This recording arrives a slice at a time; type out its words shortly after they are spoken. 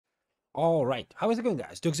Alright, how is it going,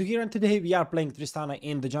 guys? Duxu here, and today we are playing Tristana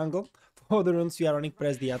in the jungle. For the runes we are running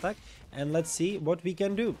press the attack, and let's see what we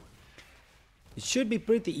can do. It should be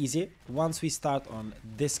pretty easy once we start on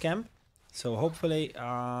this camp, so hopefully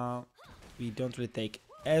we don't really take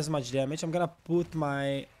as much damage. I'm gonna put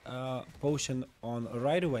my potion on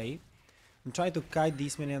right away. I'm trying to kite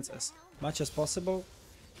these minions as much as possible.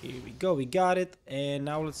 Here we go, we got it, and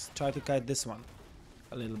now let's try to kite this one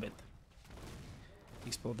a little bit.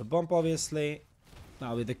 Explode the bomb, obviously.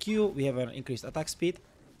 Now with the Q, we have an increased attack speed.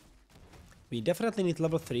 We definitely need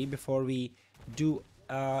level 3 before we do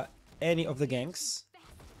any of the ganks.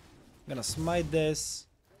 I'm gonna smite this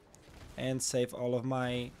and save all of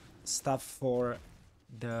my stuff for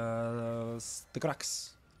the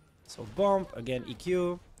crux. So bomb, again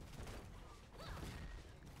EQ.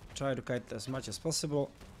 Try to kite as much as possible.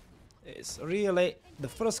 It's really, the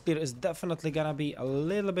first clear is definitely gonna be a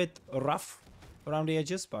little bit rough around the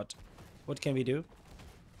edges, but what can we do?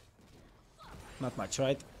 Not much,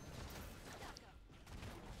 right?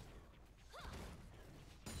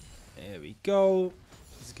 There we go.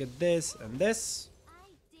 Let's get this and this,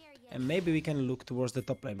 and maybe we can look towards the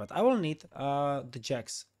top lane, but I will need the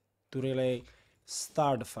Jax to really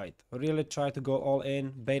start the fight. Really try to go all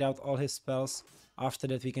in, bait out all his spells. After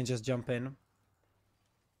that we can just jump in.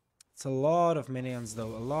 It's a lot of minions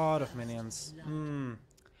though, a lot of minions.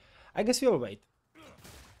 I guess we'll wait.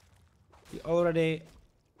 We already...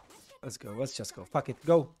 Let's go, let's just go. Fuck it,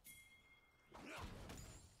 go!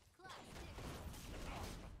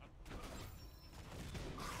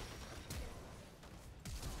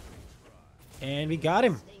 And we got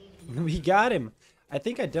him! We got him! I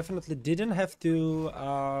think I definitely didn't have to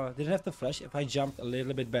flash if I jumped a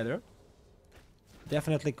little bit better.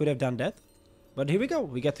 Definitely could have done that. But here we go,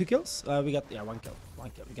 we got 2 kills. We got, yeah, 1 kill.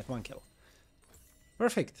 We get 1 kill.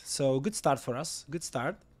 Perfect, so good start for us, good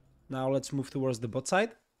start. Now let's move towards the bot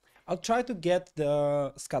side. I'll try to get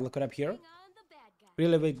the Scuttle Crab here.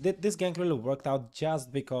 Really, this gank really worked out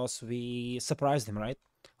just because we surprised him, right?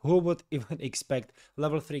 Who would even expect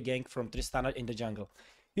level 3 gank from Tristana in the jungle?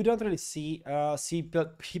 You don't really see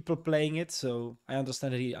people playing it, so I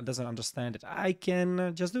understand that he doesn't understand it. I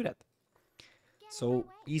can just do that. So,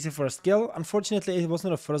 easy first kill. Unfortunately, it was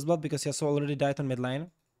not a first blood because Yasuo already died on mid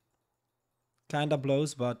lane. Kinda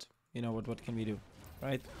blows, but you know what can we do,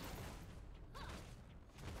 right?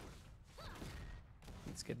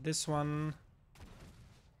 Let's get this one.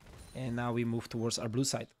 And now we move towards our blue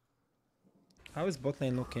side. How is bot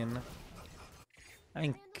lane looking?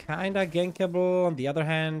 I'm kinda gankable. On the other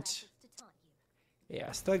hand, yeah,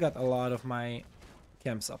 I still got a lot of my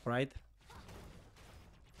camps up, right?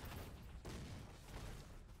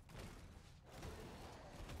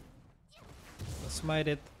 Let's smite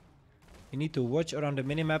it. You need to watch around the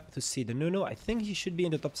minimap to see the Nunu. I think he should be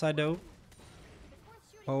in the top side though.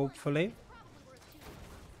 Hopefully.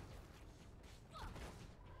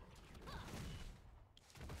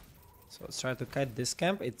 So let's try to kite this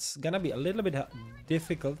camp. It's gonna be a little bit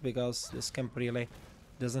difficult because this camp really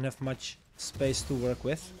doesn't have much space to work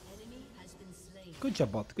with. Good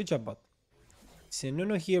job, bot. Good job, bot. See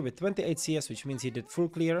Nunu here with 28 CS, which means he did full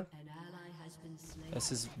clear.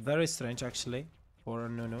 This is very strange actually for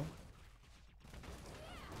Nunu.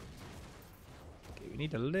 We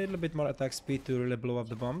need a little bit more attack speed to really blow up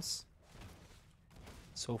the bombs.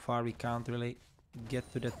 So far we can't really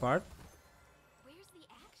get to that part.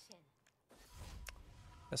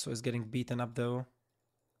 That's why it's getting beaten up though.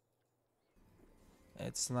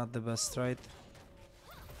 It's not the best, right?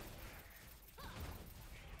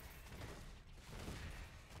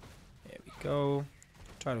 There we go.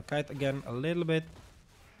 Try to kite again a little bit.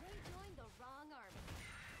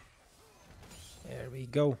 There we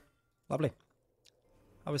go. Lovely.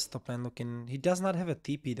 How is top lane looking? He does not have a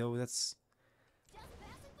TP though, that's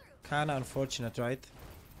kinda unfortunate, right?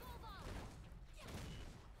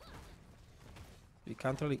 We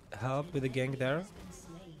can't really help with the gank there.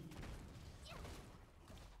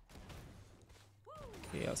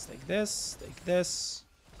 Okay, let's take this.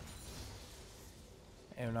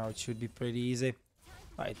 And now it should be pretty easy.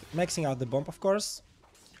 Right, maxing out the bomb of course.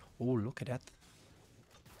 Oh, look at that.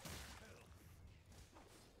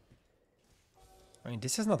 I mean,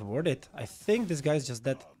 this is not worth it. I think this guy's just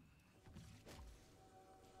dead.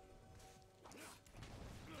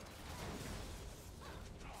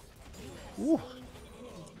 Ooh.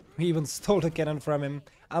 We even stole the cannon from him.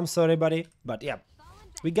 I'm sorry, buddy. But yeah,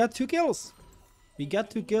 we got 2 kills. We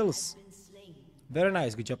got 2 kills. Very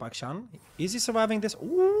nice. Good job, Akshan. Is he surviving this?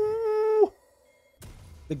 Ooh!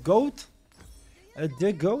 The goat.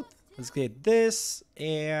 The goat. Let's get this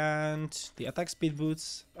and the attack speed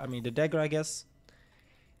boots. I mean, the dagger, I guess.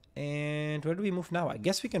 And where do we move now? I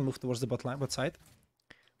guess we can move towards the bot side.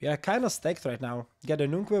 We are kind of stacked right now. Get the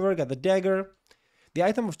Nukeweaver, get the dagger. The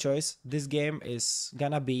item of choice this game is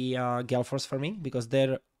gonna be Gale Force for me, because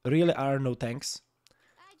there really are no tanks.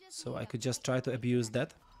 So I could just try to abuse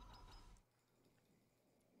that.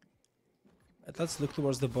 But let's look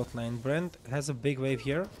towards the bot lane. Brent has a big wave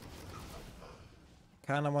here.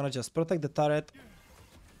 Kinda wanna just protect the turret.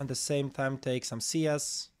 At the same time take some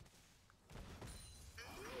CS.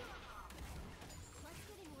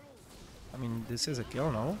 I mean, this is a kill,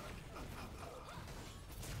 no?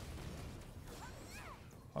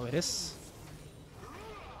 Oh, it is.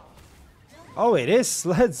 Oh, it is.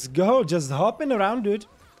 Let's go. Just hopping around, dude.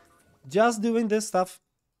 Just doing this stuff.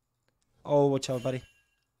 Oh, watch out, buddy.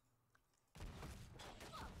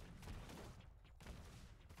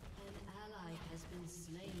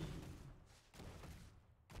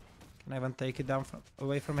 Can I even take it down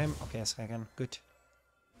away from him? Okay, yes, I can. Good.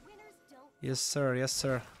 Yes, sir. Yes,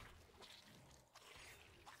 sir.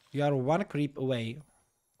 You are one creep away.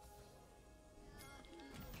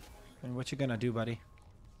 And what you gonna do, buddy?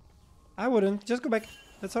 I wouldn't. Just go back.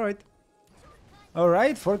 That's alright.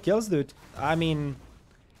 Alright, 4 kills, dude. I mean,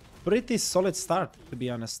 pretty solid start, to be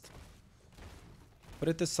honest.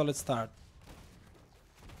 Pretty solid start.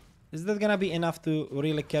 Is that gonna be enough to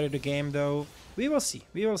really carry the game, though? We will see.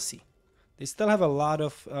 We will see. They still have a lot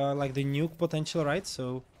of, like, the nuke potential, right?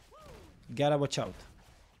 So, gotta watch out.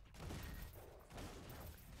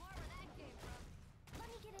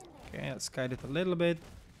 Okay, let's guide it a little bit.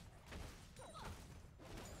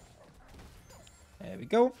 There we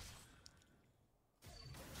go.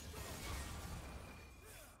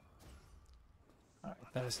 Alright,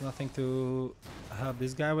 there's nothing to help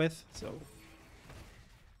this guy with, so...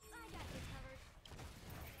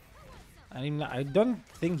 I don't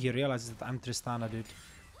think he realizes that I'm Tristana, dude.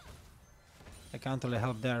 I can't really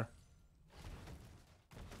help there.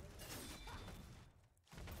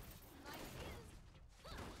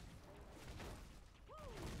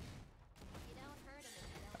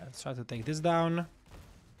 Let's try to take this down.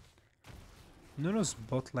 Nuno's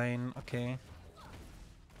bot lane, okay.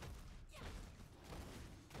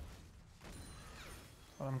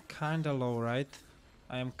 Well, I'm kinda low, right?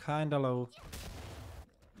 I am kinda low.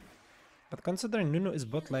 But considering Nuno is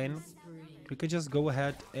bot lane, we could just go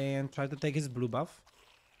ahead and try to take his blue buff.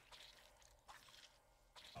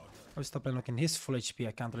 I'll stop and looking. He's full HP,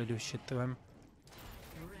 I can't really do shit to him.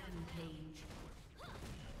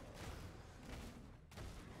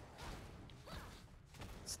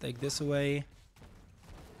 Let's take this away.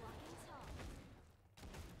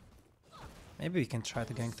 Maybe we can try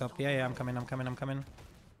to gank top. Yeah, I'm coming.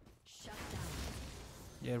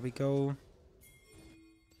 There we go.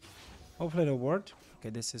 Hopefully the ward.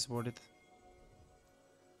 Okay, this is warded.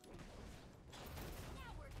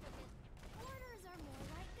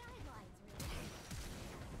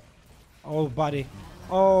 Oh, buddy.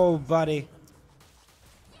 Oh, buddy.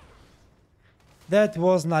 That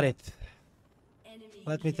was not it.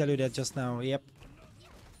 Let me tell you that just now. Yep.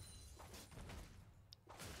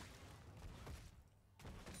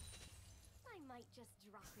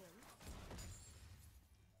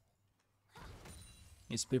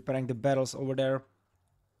 He's preparing the battles over there.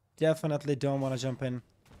 Definitely don't want to jump in.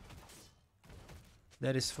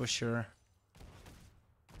 That is for sure.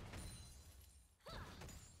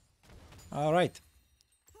 Alright.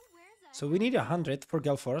 So we need 100 for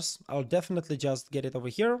Gale Force. I'll definitely just get it over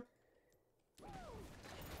here.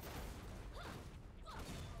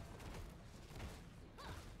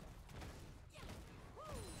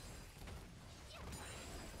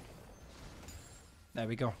 There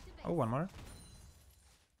we go. Oh, one more.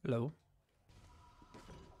 Low.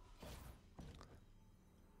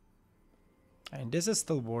 And this is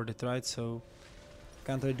still warded, right? So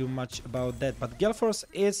can't really do much about that. But Gale Force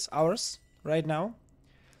is ours right now.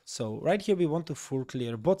 So right here we want to full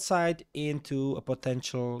clear bot side into a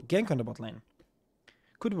potential gank on the bot lane.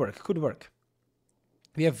 Could work, could work.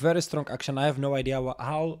 We have very strong action. I have no idea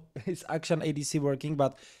how is action ADC working,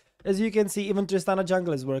 but as you can see, even Tristana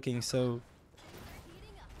jungle is working, so...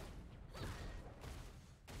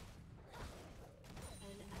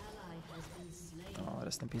 Oh,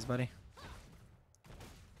 rest in peace, buddy.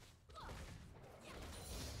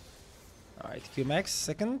 Alright, Qmax,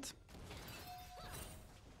 second.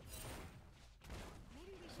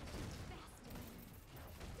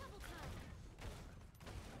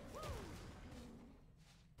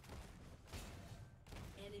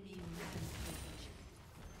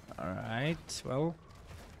 Alright, well,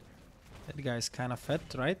 that guy's kind of fat,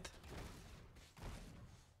 right?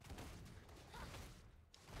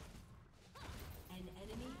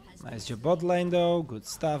 Nice job bot lane though. Good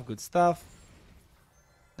stuff, good stuff.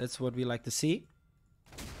 That's what we like to see.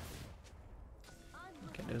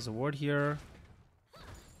 Okay, there's a ward here.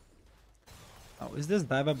 Oh, is this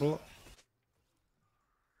diveable?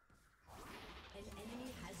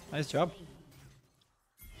 Nice job.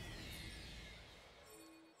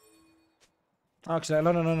 Actually,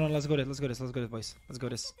 no. Let's go this, boys. Let's go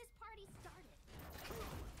this.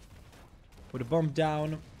 Put a bomb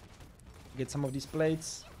down. Get some of these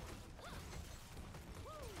plates.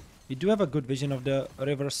 We do have a good vision of the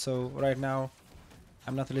river, so right now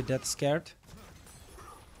I'm not really that scared.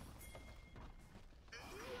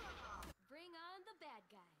 Bring on the bad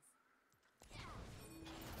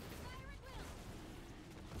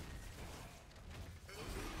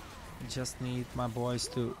guys. Just need my boys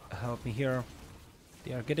to help me here.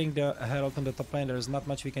 They are getting the herald on the top lane. There's not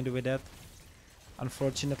much we can do with that,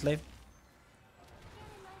 unfortunately.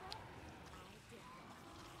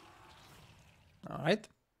 Alright.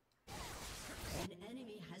 An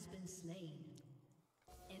enemy has been slain.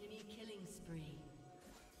 Enemy killing spree.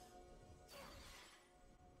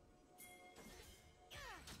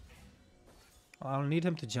 I'll need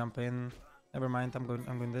him to jump in. Never mind, I'm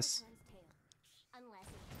going this.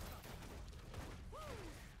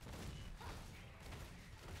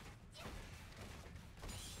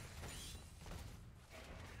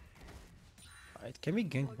 Alright, can we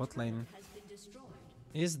gank bot lane?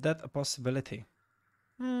 Is that a possibility?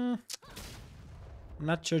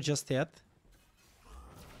 Not sure just yet.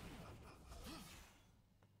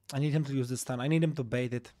 I need him to use the stun. I need him to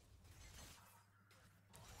bait it.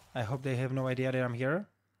 I hope they have no idea that I'm here.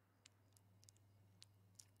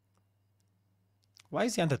 Why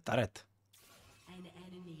is he on the turret?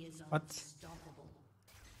 What?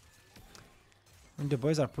 And the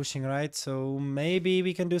boys are pushing right, so maybe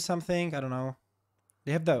we can do something. I don't know.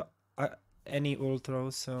 They have the any ult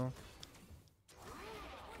throws, so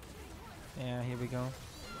yeah, here we go.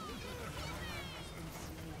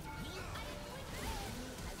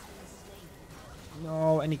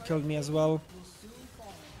 No, and he killed me as well.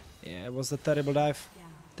 Yeah, it was a terrible dive.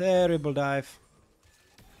 Terrible dive.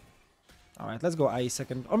 Alright, let's go IE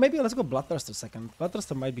second. Or maybe let's go Bloodthirster second.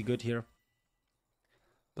 Bloodthirster might be good here.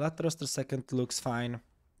 Bloodthirster second looks fine.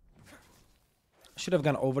 Should have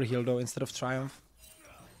gone Overheal though instead of Triumph.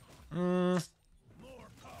 Yeah,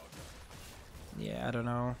 I don't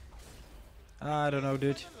know. I don't know,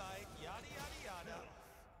 dude.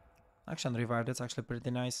 Action Revive, that's actually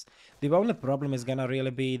pretty nice. The only problem is gonna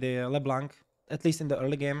really be the LeBlanc, at least in the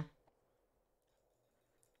early game.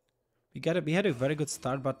 We had a very good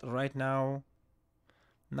start, but right now,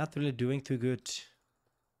 not really doing too good.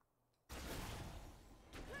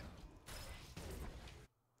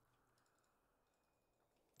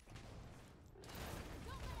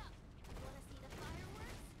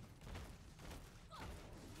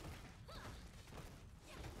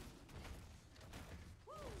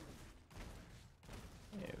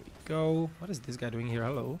 There we go. What is this guy doing here?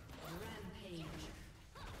 Hello.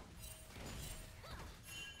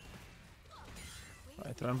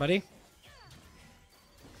 Alright, run, buddy.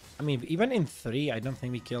 I mean, even in 3, I don't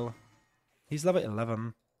think we kill. He's level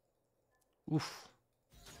 11. Oof.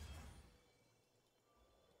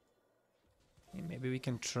 Maybe we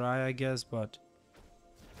can try, I guess, but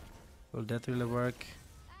will that really work?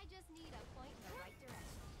 I just need a point in the right direction.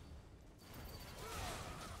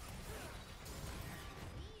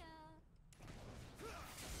 See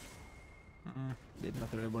ya. Did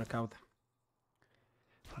not really work out.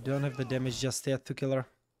 Don't have the damage just yet to kill her.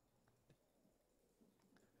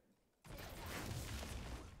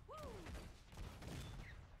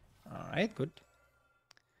 Alright, good.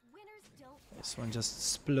 Winners don't This one just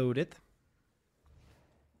exploded.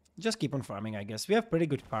 Just keep on farming, I guess. We have pretty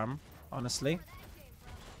good farm, honestly.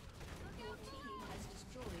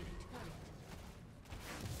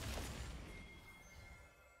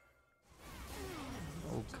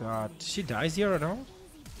 Oh god. She dies here or no?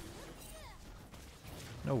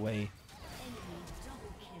 No way.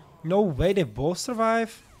 No way they both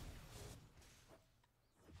survive?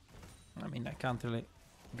 I mean, I can't really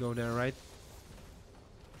go there, right?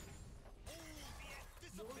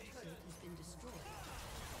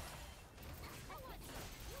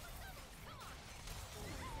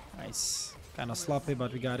 Nice. Kinda sloppy,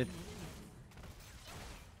 but we got it.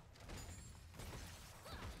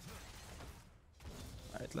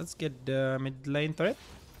 Alright, let's get the mid lane turret.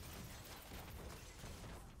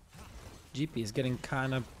 GP is getting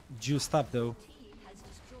kinda juiced up though.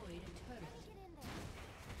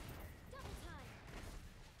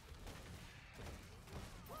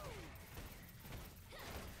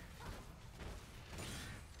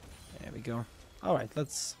 There we go. Alright,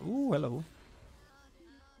 let's... Ooh, hello.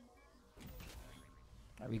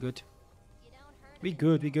 Are we good? You don't hurt We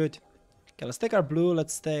good, we good. Okay, let's take our blue.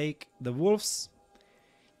 Let's take the wolves.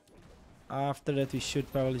 After that, we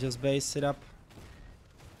should probably just base it up.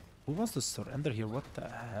 Who wants to surrender here? What the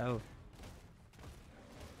hell?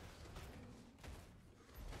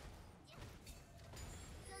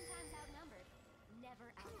 sometimes outnumbered, never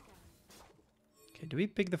outgunned. Okay, do we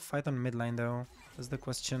pick the fight on mid lane though? That's the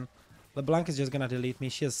question. LeBlanc is just gonna delete me.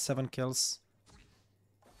 She has 7 kills.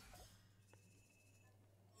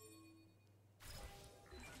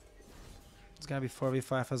 It's gonna be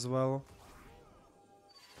 4v5 as well.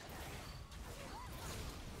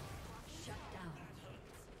 Shut down.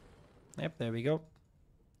 Yep, there we go.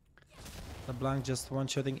 LeBlanc just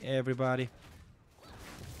one-shotting everybody.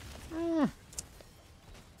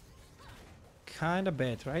 Kinda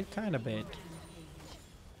bad, right? Kinda bad.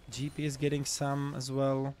 GP is getting some as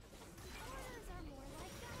well.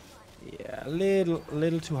 Yeah, a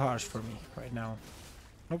little too harsh for me right now.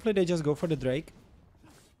 Hopefully they just go for the Drake.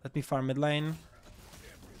 Let me farm mid lane.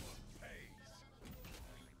 Ready,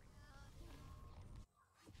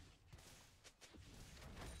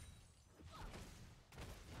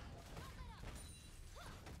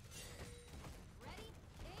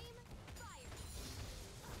 aim, fire.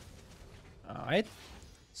 Alright.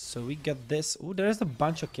 So we get this. Ooh, there is a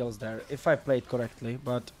bunch of kills there, if I played correctly,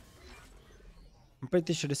 but I'm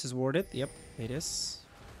pretty sure this is worth it. Yep, it is.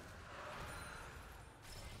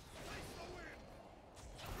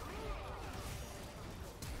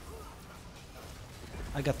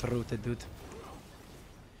 I got rooted, dude.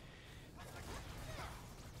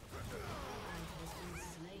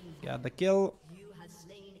 Got the kill. You have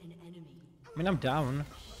slain an enemy. I mean, I'm down.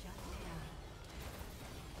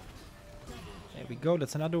 There we go,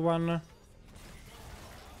 that's another one.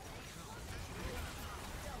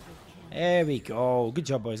 There we go. Good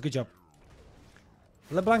job, boys, good job.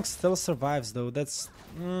 LeBlanc still survives, though. That's...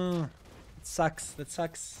 it sucks, that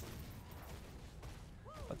sucks.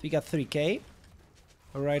 But we got 3k.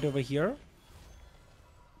 Right over here.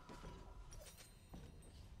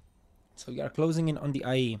 So we are closing in on the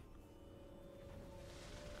IE.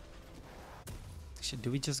 Actually,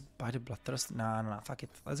 do we just buy the Bloodthirst? Nah, fuck it.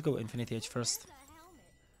 Let's go Infinity Edge first. There's a helmet.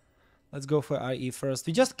 Let's go for IE first.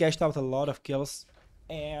 We just cashed out a lot of kills.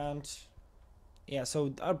 And... yeah,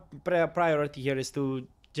 so our priority here is to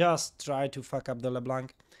just try to fuck up the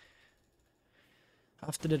LeBlanc.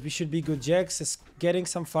 After that, we should be good. Jax is getting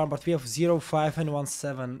some farm, but we have 0-5 and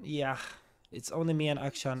 1-7. Yeah, it's only me and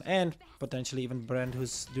Akshan, and potentially even Brand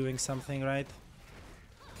who's doing something, right?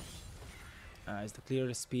 As the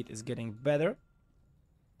clear speed is getting better.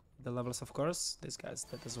 The levels, of course. This guy's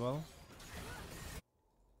dead as well.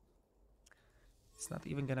 It's not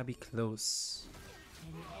even gonna be close.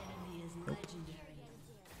 An enemy is legendary.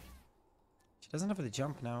 She doesn't have the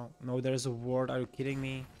jump now. No, there's a ward. Are you kidding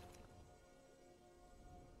me?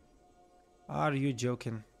 Are you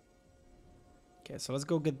joking? Okay, so let's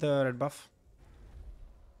go get the red buff.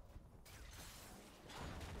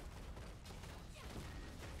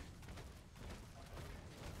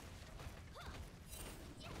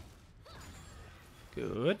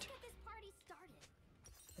 Good. Get this party started.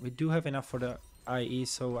 We do have enough for the IE,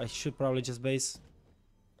 so I should probably just base.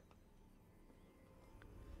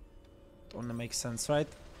 Only makes sense, right?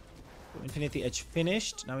 So Infinity Edge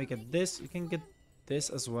finished. Now we get this. We can get this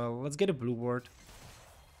as well. Let's get a blue ward.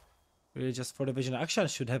 Really just for the vision. Actually, I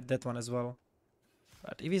should have that one as well.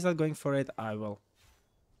 But if he's not going for it, I will.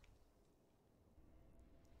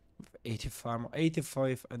 85,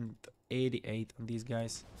 85 and 88 on these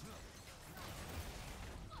guys.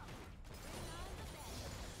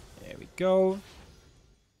 There we go.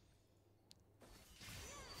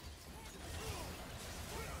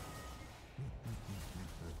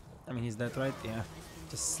 I mean, he's dead, right? Yeah.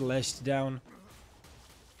 Just slashed down.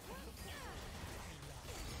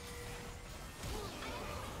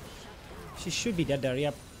 She should be dead there,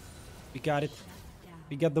 yep. We got it.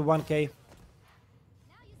 We got the 1k.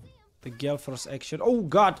 The Gale Force action. Oh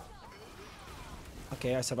god!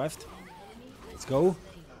 Okay, I survived. Let's go.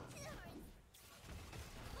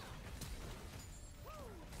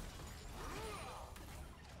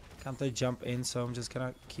 Can't I jump in, so I'm just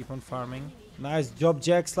gonna keep on farming. Nice job,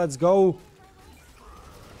 Jax. Let's go.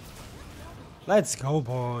 Let's go,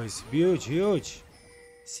 boys. Huge, huge.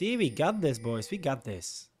 See, we got this, boys. We got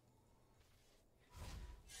this.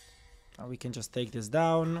 Now we can just take this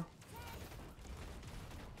down.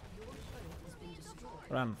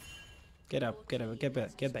 Run. Get up, get up, get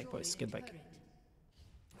back, boys. Get back.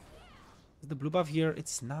 Is the blue buff here?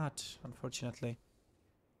 It's not, unfortunately.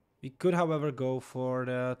 We could, however, go for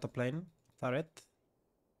the top lane. turret.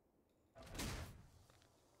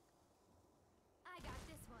 I got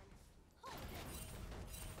this one. Hold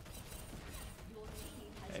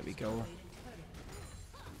this. There we go.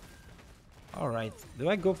 Alright, do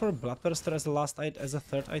I go for Bloodthirster as the last item, as a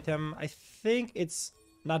third item? I think it's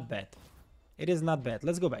not bad. It is not bad.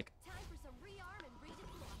 Let's go back. Time for some rearm and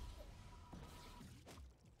redeploy.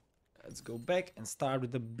 Let's go back and start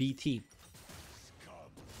with the BT.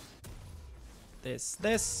 This.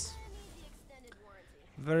 Gonna need the extended warranty.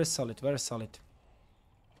 Very solid, very solid.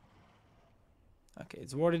 Okay,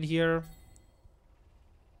 it's warded here.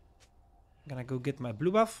 Gonna go get my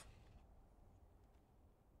blue buff.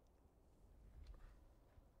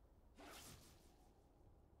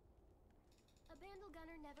 A Bandle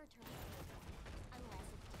gunner never turns unless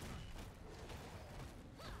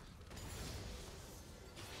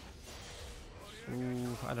it's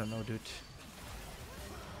Ooh, I don't know, dude.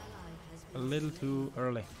 A little too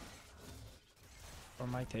early for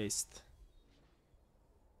my taste.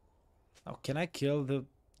 Oh, can I kill the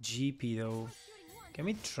GP though? Can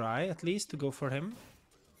we try at least to go for him?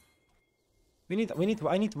 I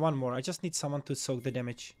need one more. I just need someone to soak the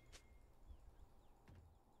damage.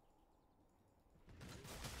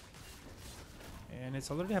 And it's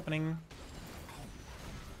already happening.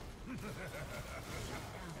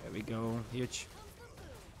 There we go. Huge.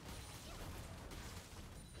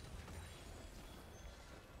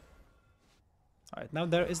 Alright, now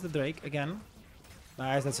there is the Drake again.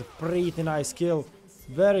 Nice, that's a pretty nice kill.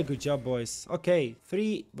 Very good job, boys. Okay,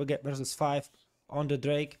 3 versus 5 on the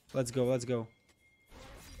Drake. Let's go, let's go.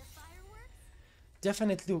 see the fireworks.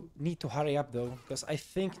 Definitely need to hurry up though, because I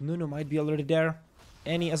think Nunu might be already there.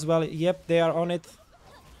 Annie as well. Yep, they are on it.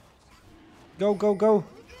 Go, go, go.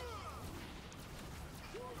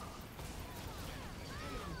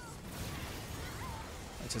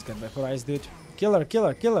 I just got vaporized, dude. Killer,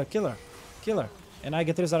 killer, killer, killer, killer. And I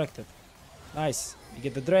get resurrected. Nice. You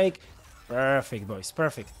get the Drake. Perfect, boys.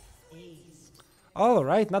 Perfect.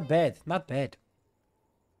 Alright, not bad. Not bad.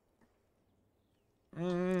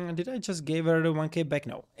 Did I just give her the 1k back?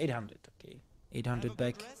 No. 800. Okay. 800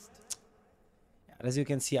 back. Yeah, as you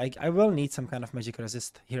can see, I will need some kind of magic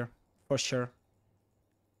resist here. For sure.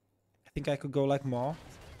 I think I could go like Maw.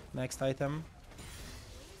 Next item.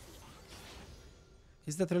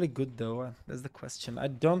 Is that really good though? That's the question. I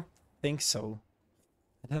don't think so.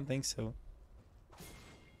 I don't think so.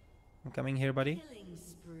 I'm coming here, buddy. Killing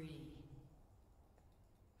spree.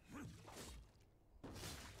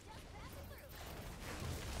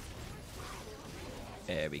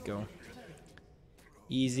 There we go.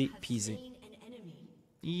 Easy peasy. Slain an enemy.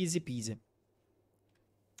 Easy peasy.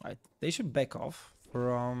 Alright, they should back off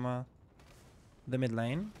from the mid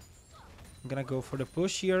lane. I'm gonna go for the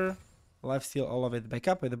push here. Lifesteal all of it back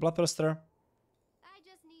up with the Bloodthirster. I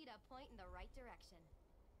just need a point in the right direction.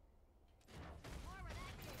 More where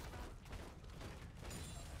that came from.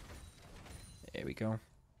 There we go.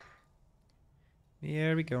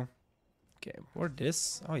 There we go. Okay, or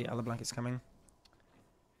this. Oh yeah, LeBlanc is coming.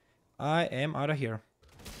 I am out of here.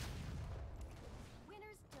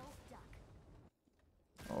 Winners don't duck.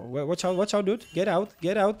 Oh, watch out, dude. Get out.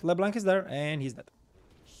 LeBlanc is there, and he's dead.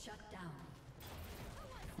 Shut down.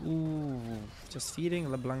 Ooh, just feeding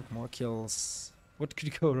LeBlanc more kills. What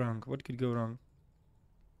could go wrong? What could go wrong?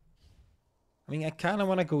 I mean, I kind of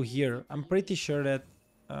want to go here. I'm pretty sure that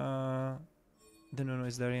the Nunu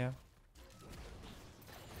is there, yeah.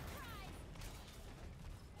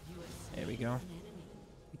 There we go.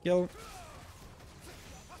 Kill.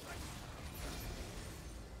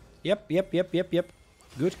 Yep.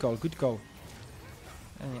 Good call.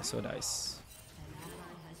 And yeah, so dice.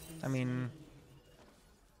 I mean,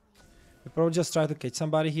 we probably just try to catch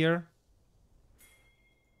somebody here.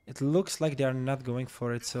 It looks like they are not going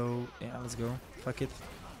for it, so yeah, let's go. Fuck it.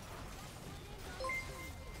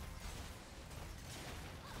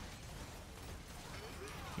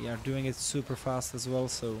 We are doing it super fast as well,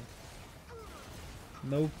 so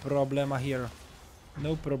no problema here.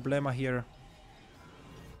 No problema here.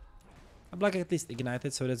 Black at least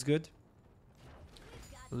ignited, so that's good.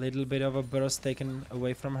 Little bit of a burst taken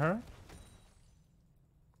away from her.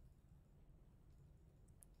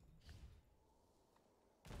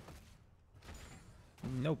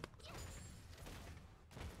 Nope.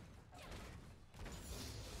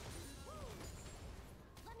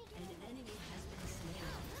 An enemy has been slain.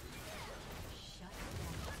 Shut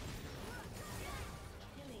down.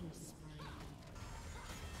 Killing spree.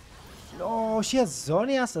 No, she has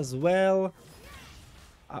Zonias as well.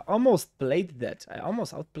 I almost played that. I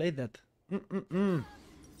almost outplayed that.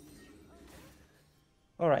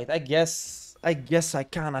 Alright, I guess I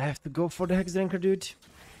kinda have to go for the Hex Drinker, dude.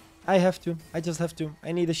 I have to. I just have to.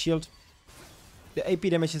 I need a shield. The AP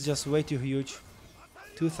damage is just way too huge.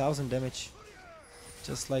 2000 damage.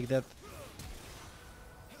 Just like that.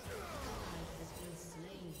 Has been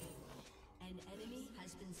slain. An enemy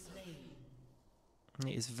has been slain.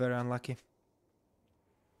 He is very unlucky.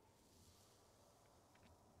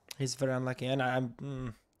 He's very unlucky,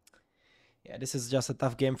 and yeah, this is just a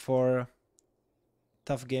tough game for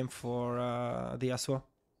the Yasuo.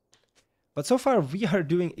 But so far we are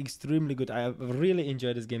doing extremely good. I have really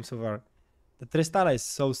enjoyed this game so far. The Tristana is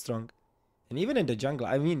so strong, and even in the jungle,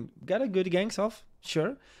 I mean, got a good ganks off,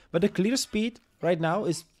 sure, but the clear speed right now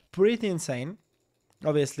is pretty insane.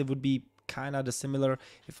 Obviously, would be kind of the similar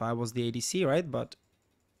if I was the ADC, right? But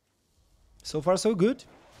so far so good.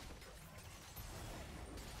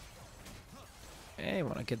 Okay,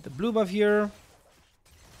 wanna get the blue buff here.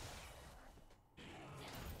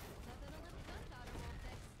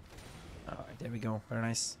 Alright, there we go. Very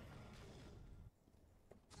nice.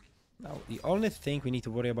 Now, the only thing we need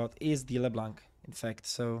to worry about is the LeBlanc, in fact,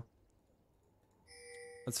 so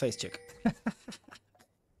let's face check.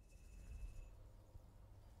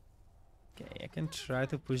 Okay, I can try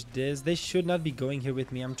to push this. They should not be going here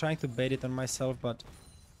with me. I'm trying to bait it on myself, but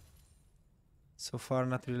so far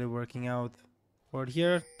not really working out. Ward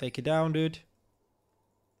here, take it down, dude.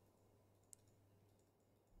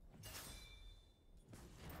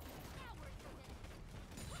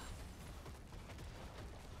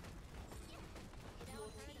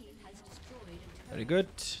 Very good.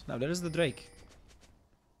 Now there is the Drake.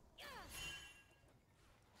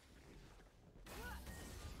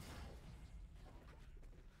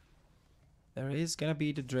 There is gonna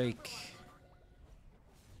be the Drake.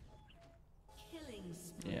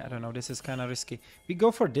 Yeah, I don't know. This is kind of risky. We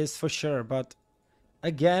go for this for sure, but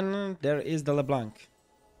again, there is the LeBlanc.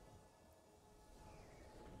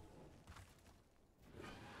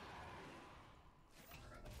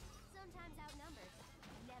 Sometimes outnumbered,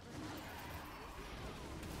 never.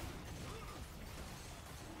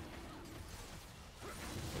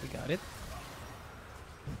 We got it.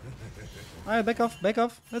 Alright, back off, back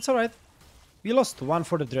off. That's alright. We lost one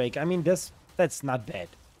for the Drake. I mean, that's not bad.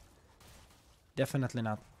 Definitely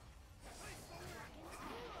not.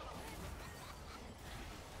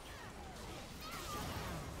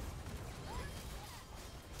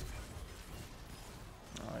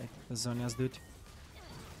 Alright, the Zonias, dude.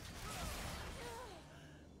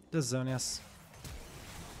 The Zonias.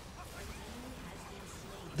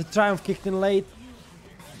 The Triumph kicked in late.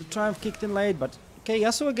 The Triumph kicked in late, but okay,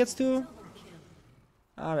 Yasuo gets to...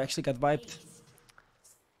 Ah, we actually got wiped.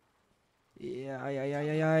 Yeah,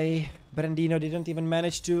 Brandino didn't even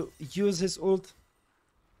manage to use his ult.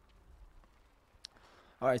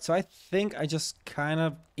 Alright, so I think I just kind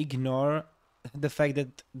of ignore the fact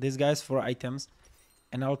that this guy's 4 items,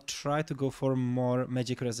 and I'll try to go for more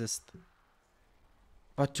magic resist.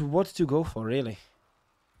 But to what to go for, really?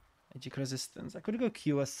 Magic resistance. I could go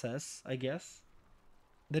QSS, I guess.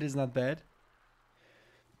 That is not bad.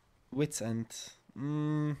 Wits End.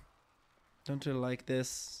 Don't really like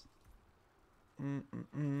this.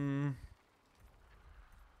 Yeah,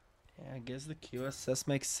 I guess the QSS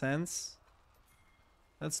makes sense.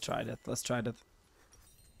 Let's try that. Let's try that.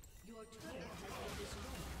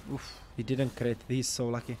 Oof, he didn't crit. He's so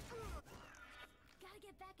lucky. Gotta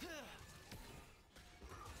get back. I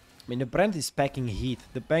mean, the brand is packing heat.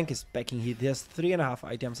 The bank is packing heat. He has 3.5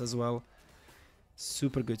 items as well.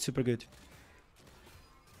 Super good, super good.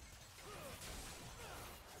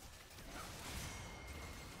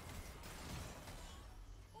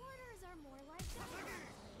 Orders are more like that.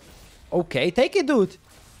 Okay, take it, dude.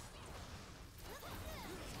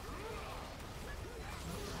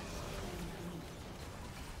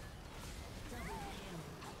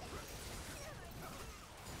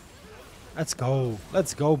 Let's go.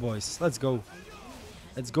 Let's go, boys. Let's go.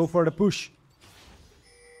 Let's go for the push.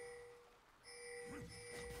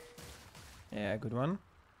 Yeah, good one.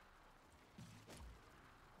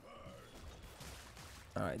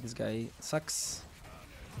 Alright, this guy sucks.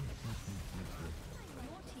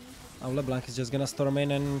 Now LeBlanc is just gonna storm in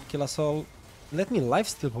and kill us all. Let me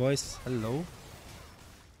lifesteal, boys. Hello.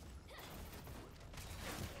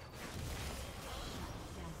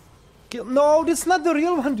 Kill. No, that's not the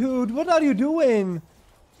real one, dude. What are you doing?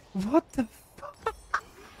 What the fuck?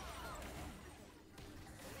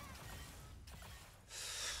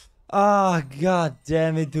 Ah, god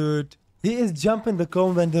damn it, dude. He is jumping the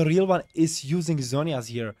cone when the real one is using Zonias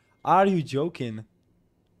here. Are you joking?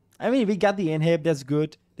 I mean, we got the inhib, that's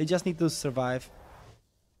good. They just need to survive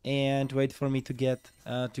and wait for me to get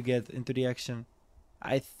into the action.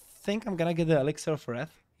 I think I'm gonna get the elixir of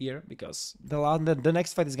wrath here because the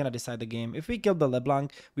next fight is gonna decide the game. If we kill the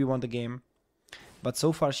LeBlanc, we won the game. But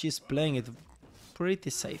so far she's playing it pretty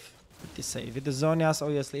safe. Pretty safe. With the Zonias,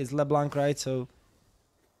 obviously, it's LeBlanc, right? So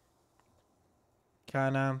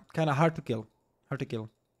kinda hard to kill. Hard to kill.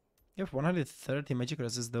 You have 130 magic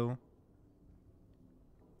resist though.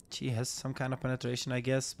 She has some kind of penetration, I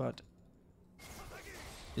guess, but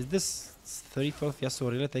is this 30-12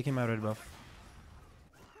 Yasuo really taking my red buff?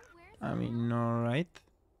 I mean, alright.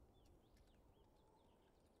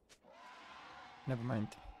 Never mind.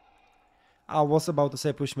 I was about to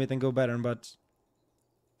say push mid and go Baron, but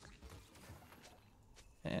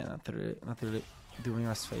yeah, not really doing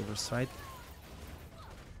us favors, right?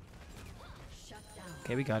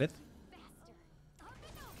 Okay, we got it.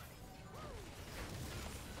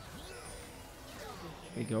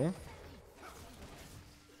 Here we go.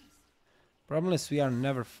 Problem is we are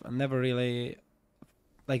never really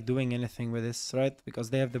like doing anything with this, right? Because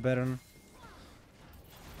they have the Baron.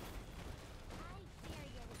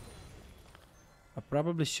 I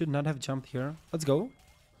probably should not have jumped here. Let's go.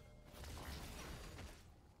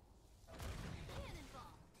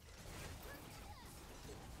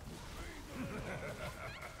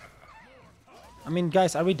 I mean,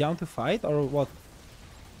 guys, are we down to fight or what?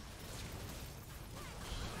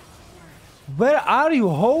 Where are you?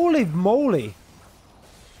 Holy moly!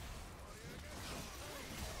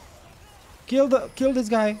 Kill this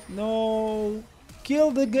guy. No.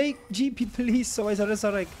 Kill the guy, GP, please, so I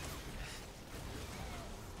resurrect.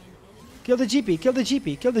 Kill the GP, kill the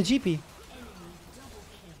GP, kill the GP.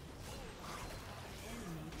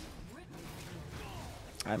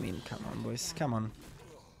 I mean, come on, boys, come on.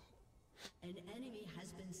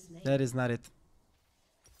 That is not it.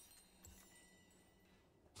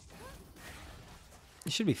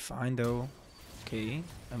 It should be fine though. Okay,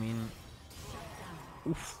 I mean,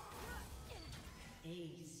 oof.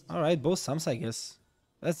 All right, both sums, I guess.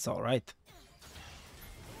 That's all right.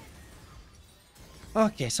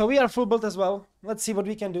 Okay, so we are full build as well. Let's see what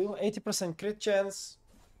we can do. 80% crit chance.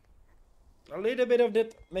 A little bit of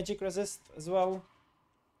that magic resist as well.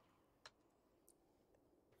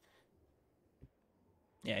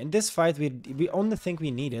 Yeah, in this fight, we only thing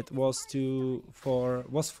we needed was for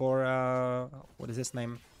what is his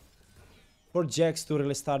name? For Jax to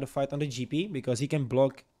really start the fight on the GP because he can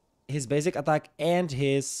block his basic attack and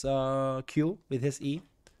his Q with his E.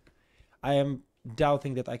 I am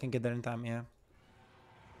doubting that I can get there in time. Yeah.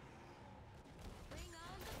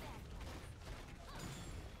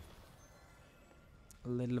 A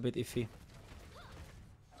little bit iffy.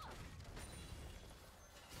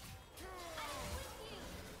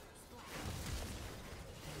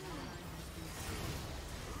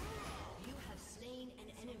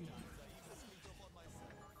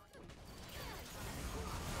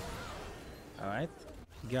 Alright,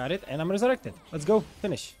 got it, and I'm resurrected. Let's go,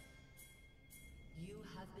 finish.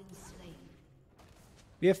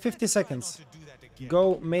 We have 50 seconds.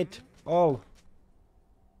 Go mid, all.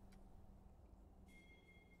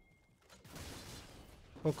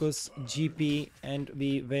 Focus, GP, and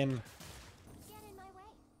we win.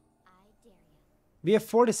 We have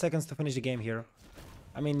 40 seconds to finish the game here.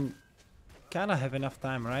 I mean, kinda have enough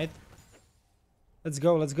time, right? Let's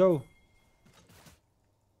go, let's go.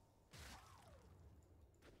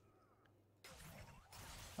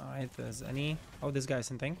 Alright, there's any... Oh, this guy is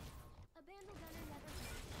something.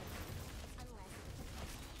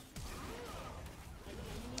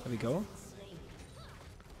 There we go.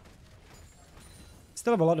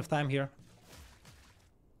 Still have a lot of time here.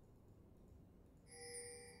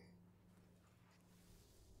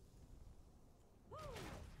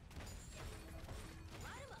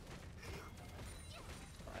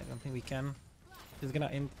 I don't think we can. He's gonna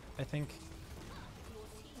end, I think.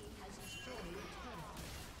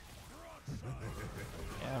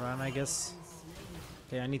 Yeah, run, I guess.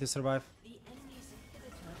 Okay, I need to survive.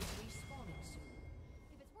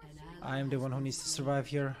 I am the one who needs to survive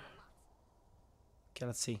here. Okay,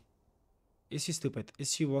 let's see. Is she stupid?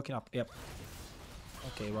 Is she walking up? Yep.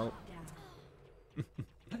 Okay, well.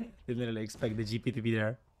 Didn't really expect the GP to be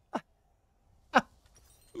there.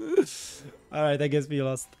 Alright, I guess we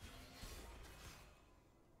lost.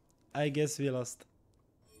 I guess we lost.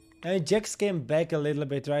 I mean, Jax came back a little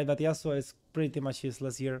bit, right? But Yasuo is pretty much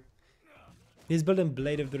useless here. He's building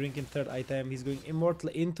Blade of the Ring in third item. He's going Immortal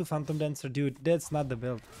into Phantom Dancer. Dude, that's not the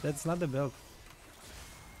build. That's not the build.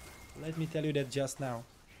 Let me tell you that just now.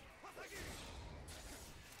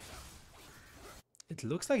 It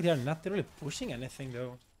looks like they're not really pushing anything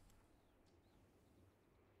though.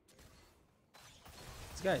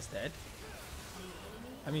 This guy is dead.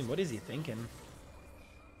 I mean, what is he thinking?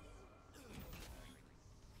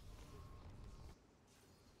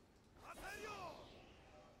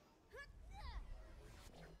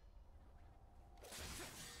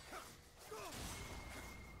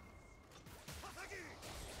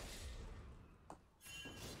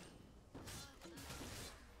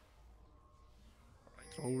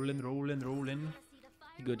 rolling, rolling, rolling.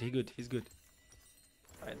 He good, he good, he's good.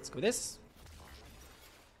 Alright, let's go this.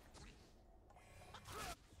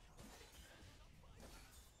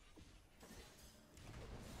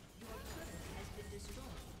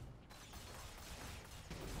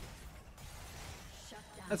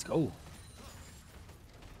 Let's go.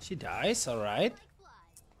 She dies, alright.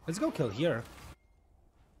 Let's go kill here.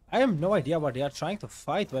 I have no idea what they are trying to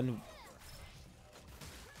fight when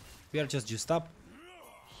we are just juiced up.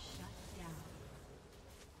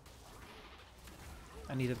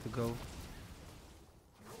 I needed to go.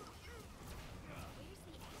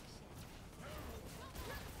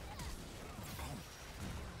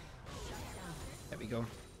 There we go.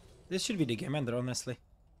 This should be the game ender, honestly.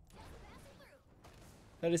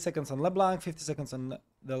 30 seconds on LeBlanc, 50 seconds on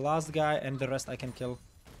the last guy, and the rest I can kill.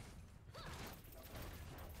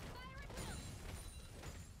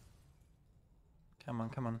 Come on,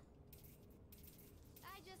 come on.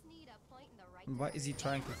 Why is he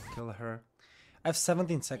trying to kill her? I have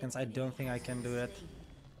 17 seconds. I don't think I can do it.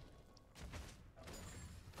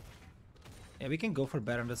 Yeah, we can go for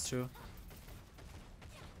Baron, that's true.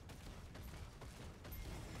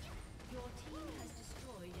 Your team has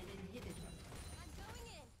destroyed an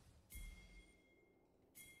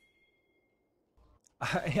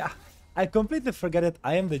inhibitor. Yeah, I completely forget that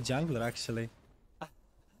I am the jungler, actually.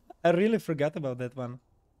 I really forgot about that one.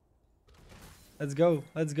 Let's go,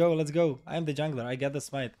 let's go, let's go. I am the jungler, I get the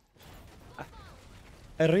smite.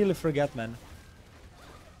 I really forgot, man.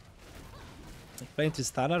 Like playing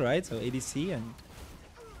Tristana, right? So ADC and...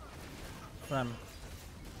 Run.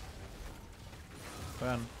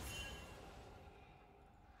 Run.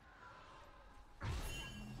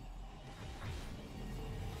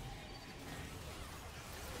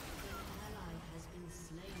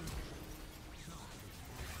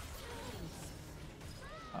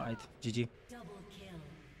 Alright, GG. Double kill.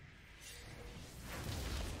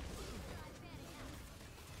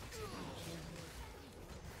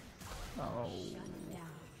 Oh. Shut down.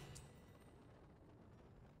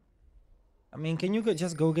 I mean, can you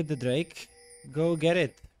just go get the Drake? Go get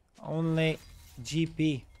it. Only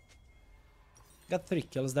GP. Got 3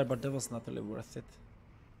 kills there, but that was not really worth it.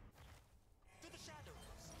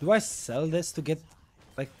 Do I sell this to get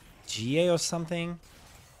like GA or something?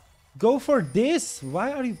 Go for this!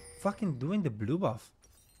 Why are you fucking doing the blue buff?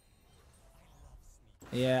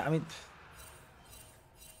 Yeah, I mean...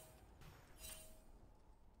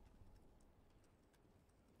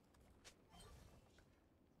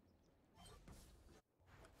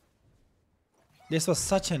 This was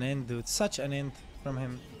such an end, dude. Such an end from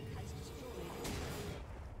him.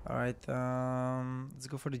 Alright, let's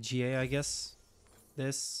go for the GA, I guess.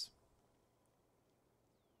 This.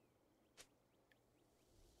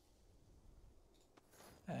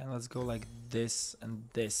 And let's go like this and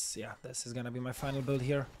this. Yeah, this is gonna be my final build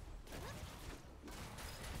here.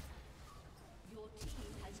 Your team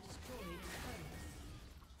has destroyed a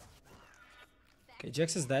turret. Okay,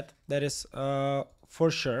 Jax is dead. That is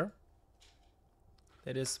for sure.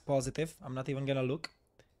 That is positive. I'm not even gonna look.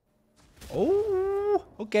 Oh,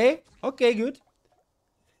 okay. Okay, good.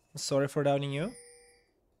 I'm sorry for downing you.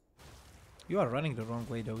 You are running the wrong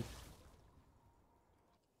way, though.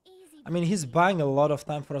 I mean, he's buying a lot of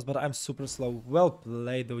time for us, but I'm super slow. Well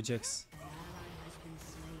played, though, Jax.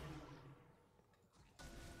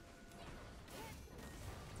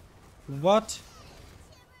 What?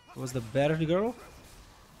 Was the better girl?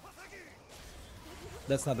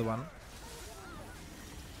 That's not the one.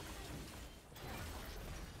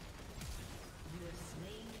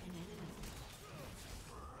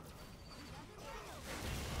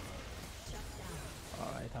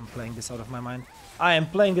 Alright, I'm playing this out of my mind. I am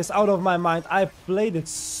playing this out of my mind. I played it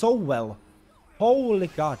so well. Holy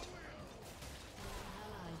god.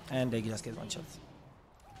 And they just get one shot.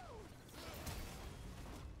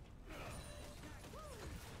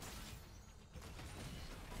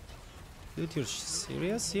 Dude, you're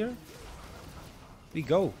serious here? We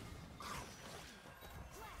go.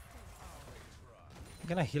 I'm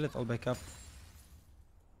gonna heal it all back up.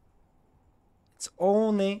 It's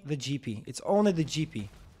only the GP. It's only the GP.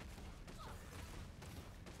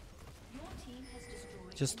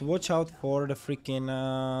 Just watch out for the freaking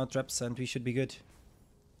traps and we should be good.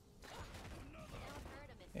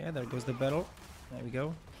 Yeah, there goes the battle. There we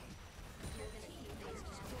go.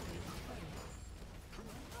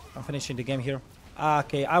 I'm finishing the game here.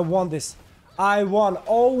 Okay, I won this. I won.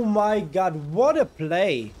 Oh my god, what a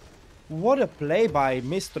play. What a play by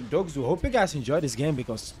Mr. Dogzu. Hope you guys enjoyed this game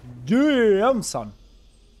because damn, son.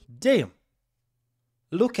 Damn.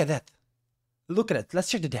 Look at that. Look at it. Let's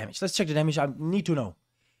check the damage. Let's check the damage. I need to know.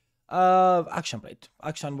 Action played.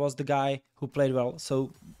 Action was the guy who played well.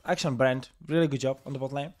 So Action Brand, really good job on the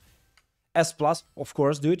bot lane. S plus, of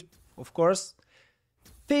course, dude. Of course.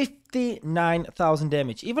 59,000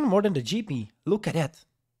 damage, even more than the GP. Look at that.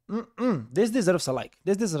 This deserves a like.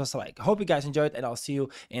 This deserves a like. Hope you guys enjoyed, and I'll see you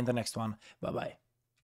in the next one. Bye bye.